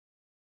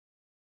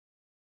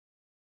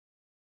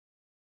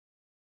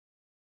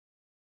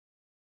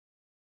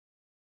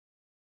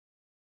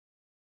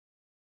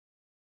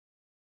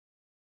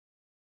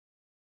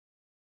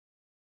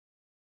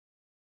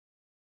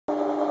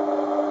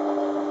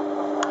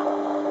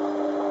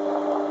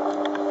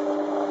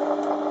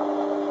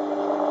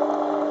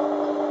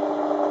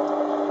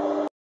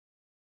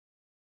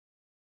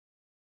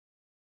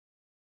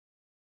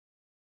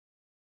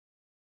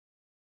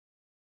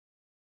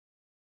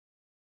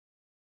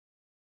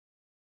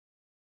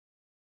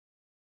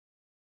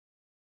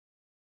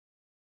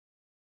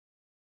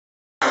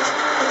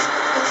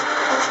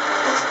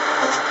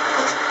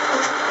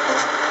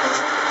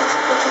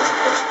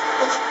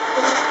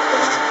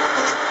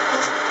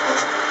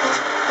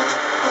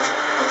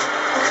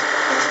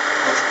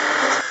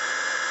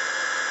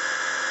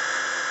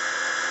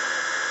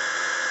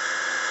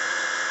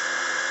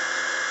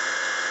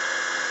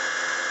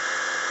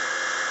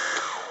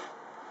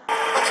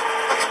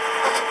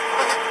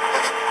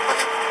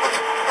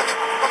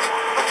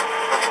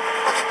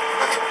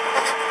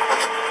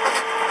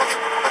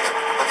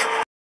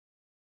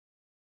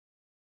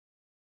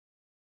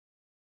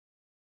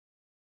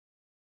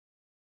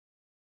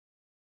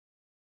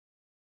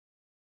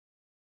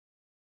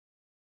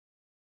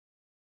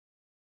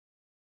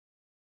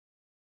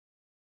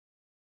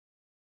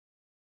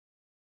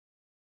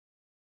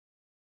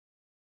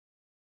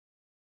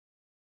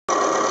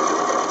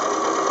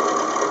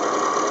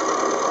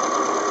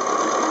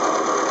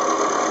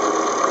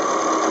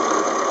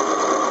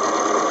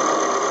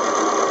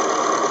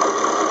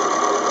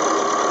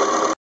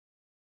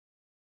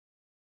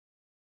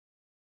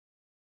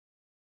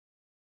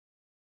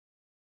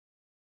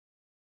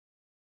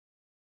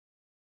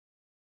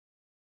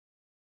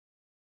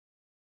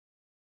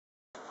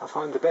I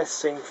find the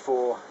best thing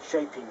for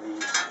shaping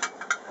the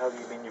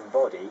aluminium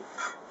body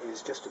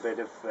is just a bit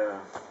of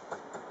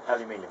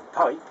aluminium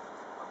pipe.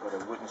 I've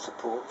got a wooden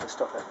support to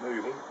stop it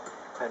moving,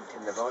 clamped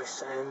in the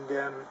vise, and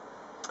a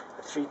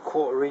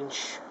 3/4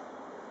 inch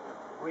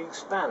ring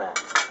spanner.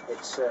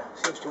 It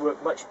seems to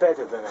work much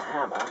better than a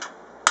hammer,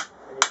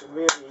 and you can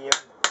really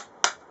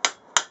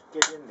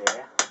get in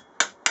there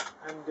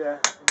and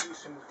do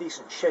some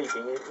decent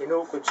shaping in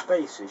awkward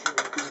spaces. You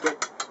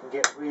can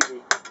get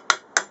really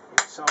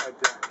inside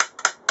the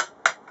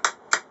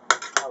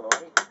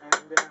alloy,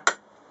 and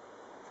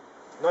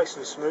nice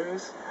and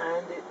smooth,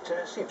 and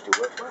it seems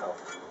to work well.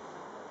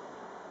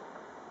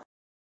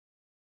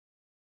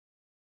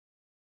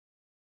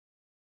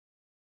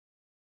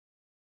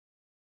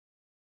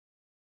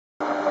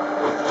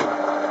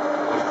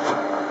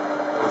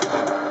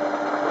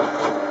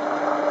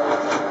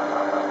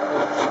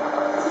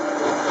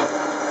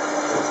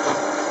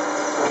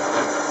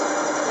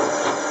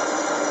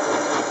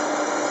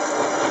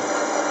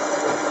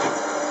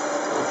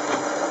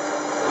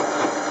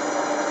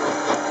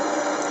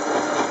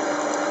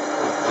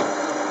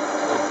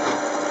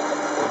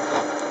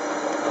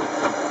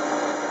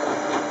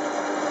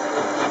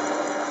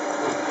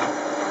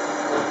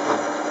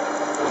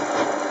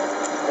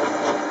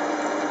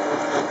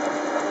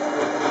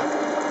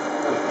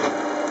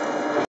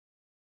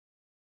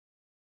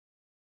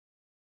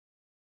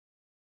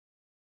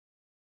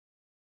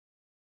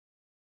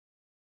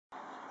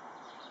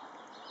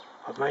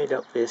 I've made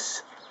up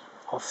this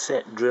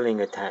offset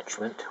drilling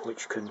attachment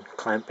which can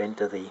clamp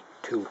into the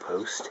tool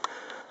post.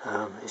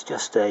 It's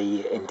just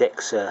a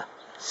Indexa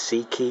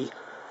C-key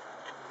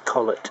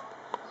collet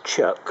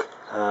chuck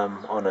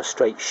on a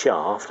straight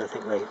shaft. I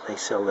think they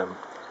sell them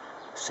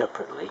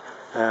separately.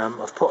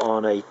 I've put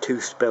on a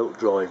tooth belt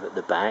drive at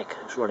the back.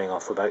 It's running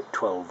off about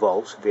 12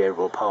 volts,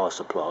 variable power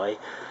supply,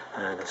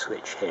 and a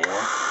switch here,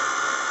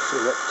 so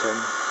that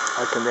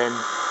I can then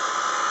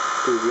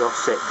do the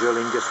offset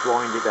drilling, just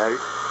wind it out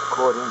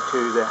according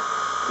to the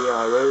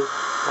arrow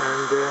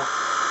and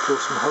drill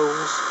some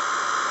holes.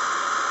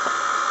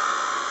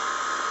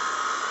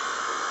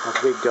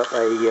 I've rigged up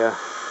a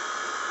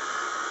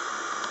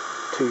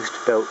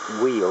toothed belt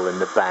wheel in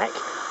the back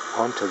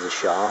onto the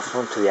shaft,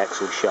 onto the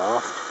axle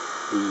shaft,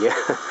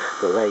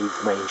 the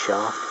lathe main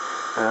shaft.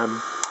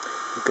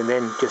 You can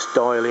then just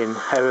dial in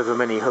however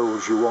many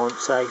holes you want,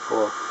 say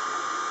for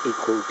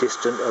equal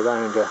distance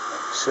around a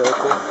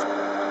circle.